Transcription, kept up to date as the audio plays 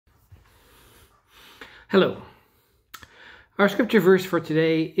Hello. Our scripture verse for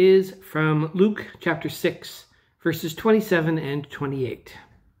today is from Luke chapter 6, verses 27 and 28.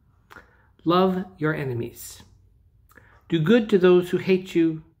 Love your enemies. Do good to those who hate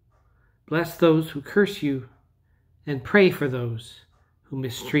you, bless those who curse you, and pray for those who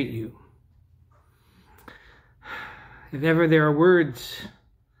mistreat you. If ever there are words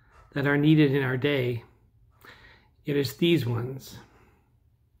that are needed in our day, it is these ones.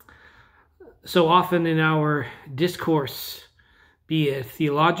 So often in our discourse, be it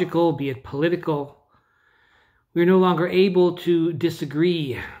theological, be it political, we're no longer able to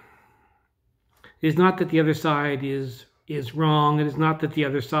disagree. It is not that the other side is wrong. It is not that the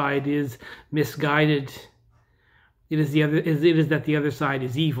other side is misguided. It is that the other side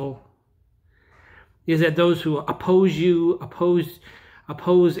is evil. It is that those who oppose you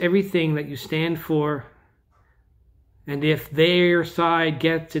oppose everything that you stand for. And if their side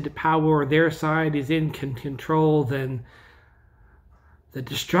gets into power, or their side is in control, then the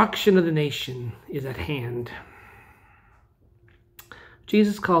destruction of the nation is at hand.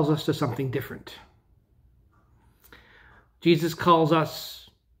 Jesus calls us to something different. Jesus calls us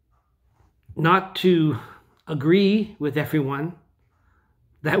not to agree with everyone.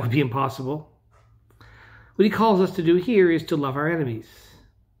 That would be impossible. What he calls us to do here is to love our enemies.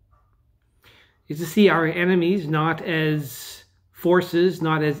 Is to see our enemies not as forces,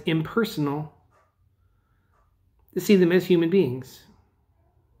 not as impersonal, to see them as human beings.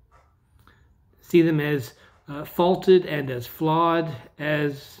 See them as faulted and as flawed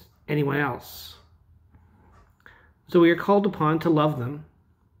as anyone else. So we are called upon to love them.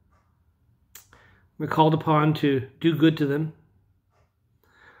 We're called upon to do good to them,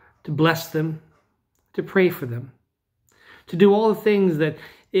 to bless them, to pray for them, to do all the things that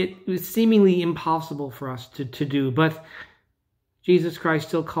it was seemingly impossible for us to do, but Jesus Christ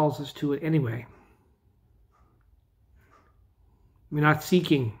still calls us to it anyway. We're not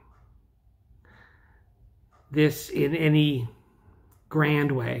seeking this in any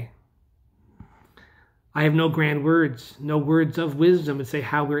grand way. I have no grand words, no words of wisdom to say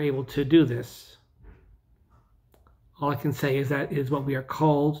how we're able to do this. All I can say is that is what we are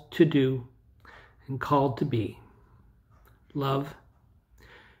called to do and called to be. Love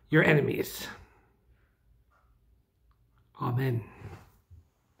your enemies. Amen.